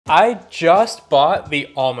I just bought the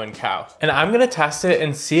Almond Cow and I'm gonna test it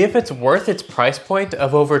and see if it's worth its price point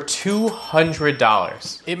of over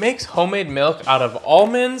 $200. It makes homemade milk out of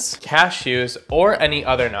almonds, cashews, or any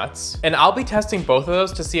other nuts. And I'll be testing both of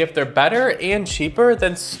those to see if they're better and cheaper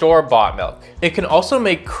than store-bought milk. It can also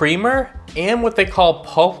make creamer and what they call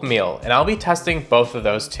pulp meal, and I'll be testing both of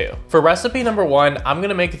those too. For recipe number 1, I'm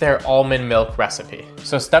gonna make their almond milk recipe.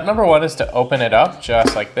 So step number 1 is to open it up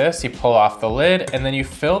just like this. You pull off the lid and then you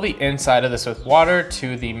fill the inside of this with water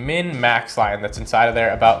to the min-max line that's inside of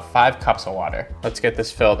there, about 5 cups of water. Let's get this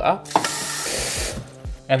filled up.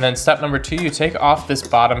 And then step number 2, you take off this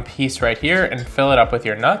bottom piece right here and fill it up with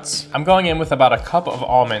your nuts. I'm going in with about a cup of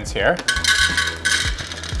almonds here.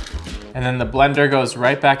 And then the blender goes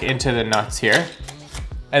right back into the nuts here.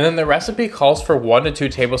 And then the recipe calls for 1 to 2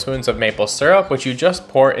 tablespoons of maple syrup, which you just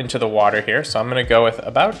pour into the water here. So I'm gonna go with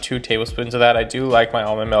about 2 tablespoons of that. I do like my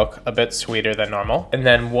almond milk a bit sweeter than normal. And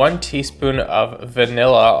then 1 teaspoon of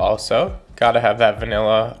vanilla also. Gotta have that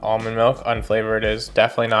vanilla almond milk. Unflavored is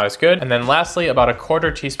definitely not as good. And then lastly, about a 1/4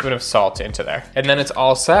 teaspoon of salt into there. And then it's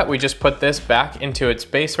all set. We just put this back into its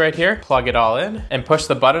base right here, plug it all in, and push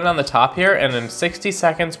the button on the top here, and in 60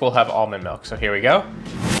 seconds, we'll have almond milk. So here we go.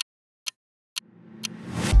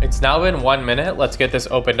 It's now been 1 minute. Let's get this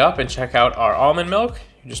opened up and check out our almond milk.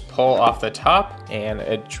 You just pull off the top and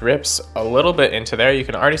it drips a little bit into there. You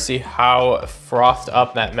can already see how frothed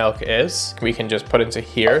up that milk is. We can just put it into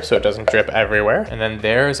here so it doesn't drip everywhere. And then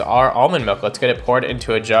there's our almond milk. Let's get it poured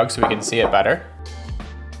into a jug so we can see it better.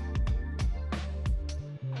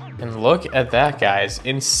 And look at that, guys.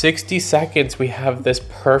 In 60 seconds, we have this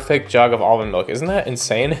perfect jug of almond milk. Isn't that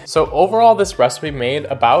insane? So overall, this recipe made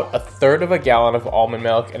about 1/3 of a gallon of almond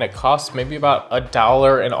milk, and it costs maybe about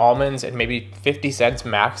 $1 in almonds and maybe 50 cents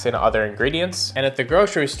max in other ingredients. And at the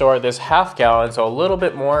grocery store, this half gallon, so a little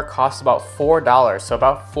bit more, costs about $4, so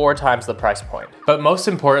about 4 times the price point. But most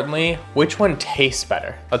importantly, which one tastes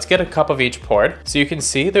better? Let's get a cup of each poured. So you can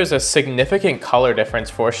see there's a significant color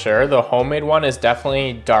difference for sure. The homemade one is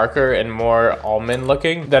definitely darker and more almond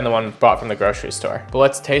looking than the one bought from the grocery store. But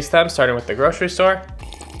let's taste them, starting with the grocery store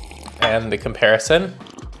and the comparison.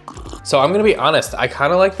 So I'm gonna be honest, I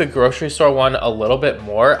kind of like the grocery store one a little bit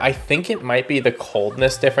more. I think it might be the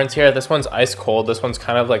coldness difference here. This one's ice cold, this one's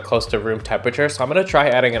kind of like close to room temperature. So I'm gonna try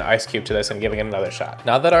adding an ice cube to this and giving it another shot.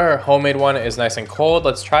 Now that our homemade one is nice and cold,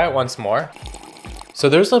 let's try it once more. So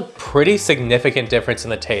there's a pretty significant difference in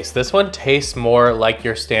the taste. This one tastes more like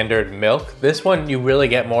your standard milk. This one, you really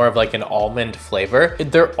get more of like an almond flavor.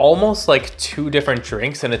 They're almost like 2 different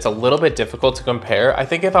drinks and it's a little bit difficult to compare. I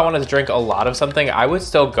think if I wanted to drink a lot of something, I would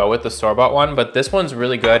still go with the store-bought one, but this one's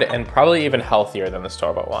really good and probably even healthier than the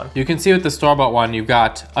store-bought one. You can see with the store-bought one, you've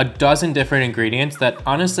got a dozen different ingredients that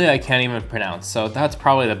honestly I can't even pronounce. So that's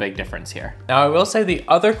probably the big difference here. Now I will say the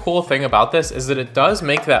other cool thing about this is that it does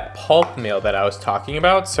make that pulp meal that I was talking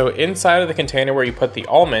about. So inside of the container where you put the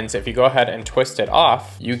almonds, if you go ahead and twist it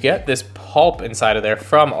off, you get this pulp inside of there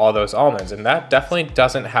from all those almonds, and that definitely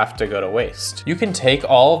doesn't have to go to waste. You can take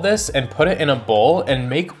all of this and put it in a bowl and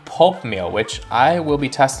make pulp meal, which I will be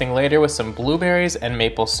testing later with some blueberries and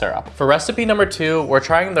maple syrup. For recipe number 2, we're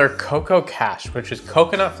trying their Cocoa Cash, which is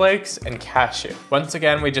coconut flakes and cashew. Once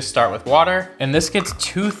again, we just start with water, and this gets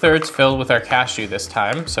 2/3 filled with our cashew this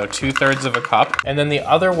time, so 2/3 of a cup, and then the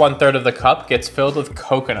other 1/3 of the cup gets filled with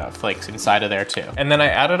coconut flakes inside of there too. And then I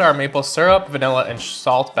added our maple syrup, vanilla, and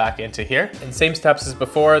salt back into here. And same steps as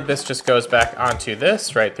before, this just goes back onto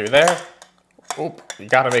this right through there. Oop, you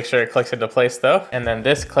gotta make sure it clicks into place though. And then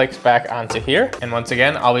this clicks back onto here. And once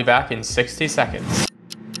again, I'll be back in 60 seconds.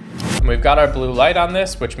 And we've got our blue light on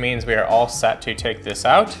this, which means we are all set to take this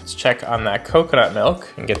out. Let's check on that coconut milk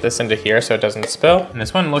and get this into here so it doesn't spill. And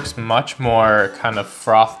this one looks much more kind of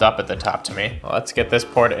frothed up at the top to me. Well, let's get this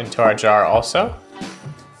poured into our jar also.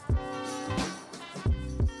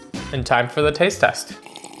 And time for the taste test.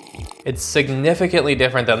 It's significantly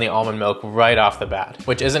different than the almond milk right off the bat,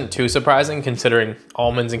 which isn't too surprising considering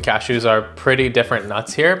almonds and cashews are pretty different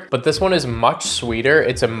nuts here, but this one is much sweeter,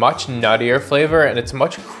 it's a much nuttier flavor, and it's a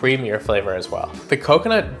much creamier flavor as well. The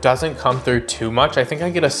coconut doesn't come through too much. I think I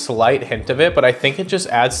get a slight hint of it, but I think it just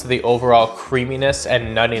adds to the overall creaminess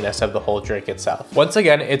and nuttiness of the whole drink itself. Once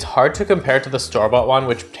again, it's hard to compare to the store-bought one,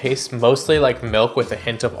 which tastes mostly like milk with a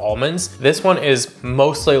hint of almonds. This one is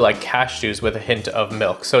mostly like cashews with a hint of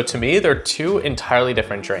milk. So to me, me, they're two entirely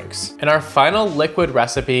different drinks. And our final liquid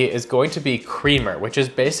recipe is going to be creamer, which is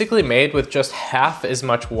basically made with just half as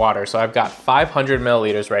much water. So I've got 500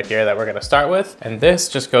 milliliters right here that we're gonna start with. And this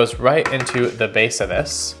just goes right into the base of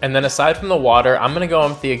this. And then aside from the water, I'm gonna go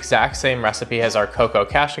in with the exact same recipe as our cocoa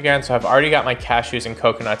cash again. So I've already got my cashews and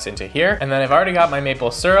coconuts into here. And then I've already got my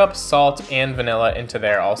maple syrup, salt, and vanilla into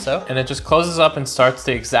there also. And it just closes up and starts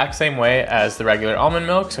the exact same way as the regular almond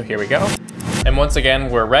milk. So here we go. And once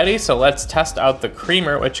again, we're ready. So let's test out the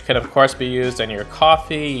creamer, which can of course be used in your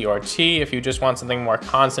coffee or tea. If you just want something more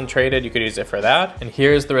concentrated, you could use it for that. And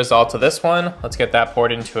here's the result of this one. Let's get that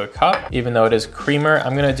poured into a cup. Even though it is creamer,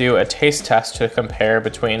 I'm gonna do a taste test to compare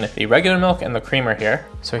between the regular milk and the creamer here.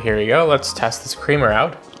 So here we go, let's test this creamer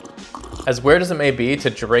out. As weird as it may be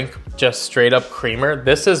to drink just straight up creamer,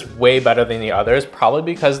 this is way better than the others, probably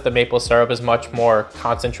because the maple syrup is much more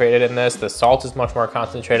concentrated in this, the salt is much more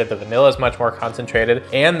concentrated, the vanilla is much more concentrated,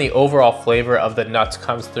 and the overall flavor of the nuts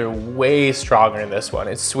comes through way stronger in this one.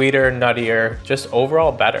 It's sweeter, nuttier, just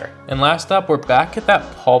overall better. And last up, we're back at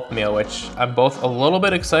that pulp meal, which I'm both a little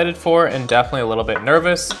bit excited for and definitely a little bit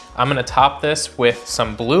nervous. I'm gonna top this with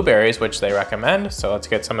some blueberries, which they recommend, so let's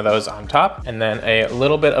get some of those on top, and then a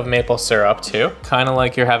little bit of maple syrup too, kind of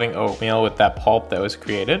like you're having oatmeal with that pulp that was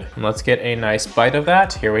created. And let's get a nice bite of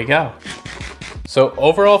that. Here we go. So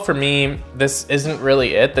overall for me, this isn't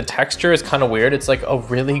really it. The texture is kind of weird. It's like a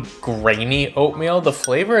really grainy oatmeal. The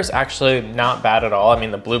flavor is actually not bad at all. I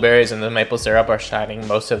mean, the blueberries and the maple syrup are shining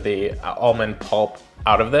most of the almond pulp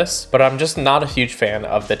out of this, but I'm just not a huge fan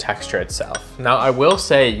of the texture itself. Now, I will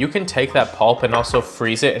say you can take that pulp and also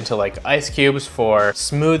freeze it into like ice cubes for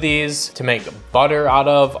smoothies, to make butter out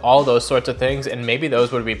of, all those sorts of things, and maybe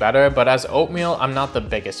those would be better, but as oatmeal, I'm not the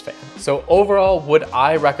biggest fan. So overall, would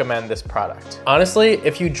I recommend this product? Honestly,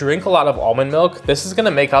 if you drink a lot of almond milk, this is gonna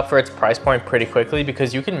make up for its price point pretty quickly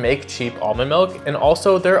because you can make cheap almond milk, and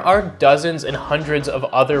also there are dozens and hundreds of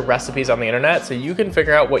other recipes on the internet, so you can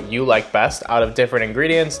figure out what you like best out of different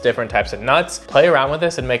ingredients, different types of nuts, play around with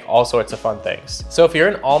this and make all sorts of fun things. So if you're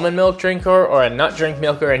an almond milk drinker or a nut drink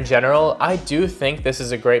milker in general, I do think this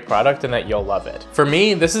is a great product and that you'll love it. For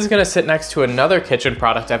me, this is gonna sit next to another kitchen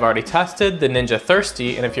product I've already tested, the Ninja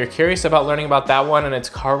Thirsty, and if you're curious about learning about that one and its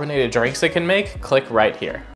carbonated drinks it can make, click right here.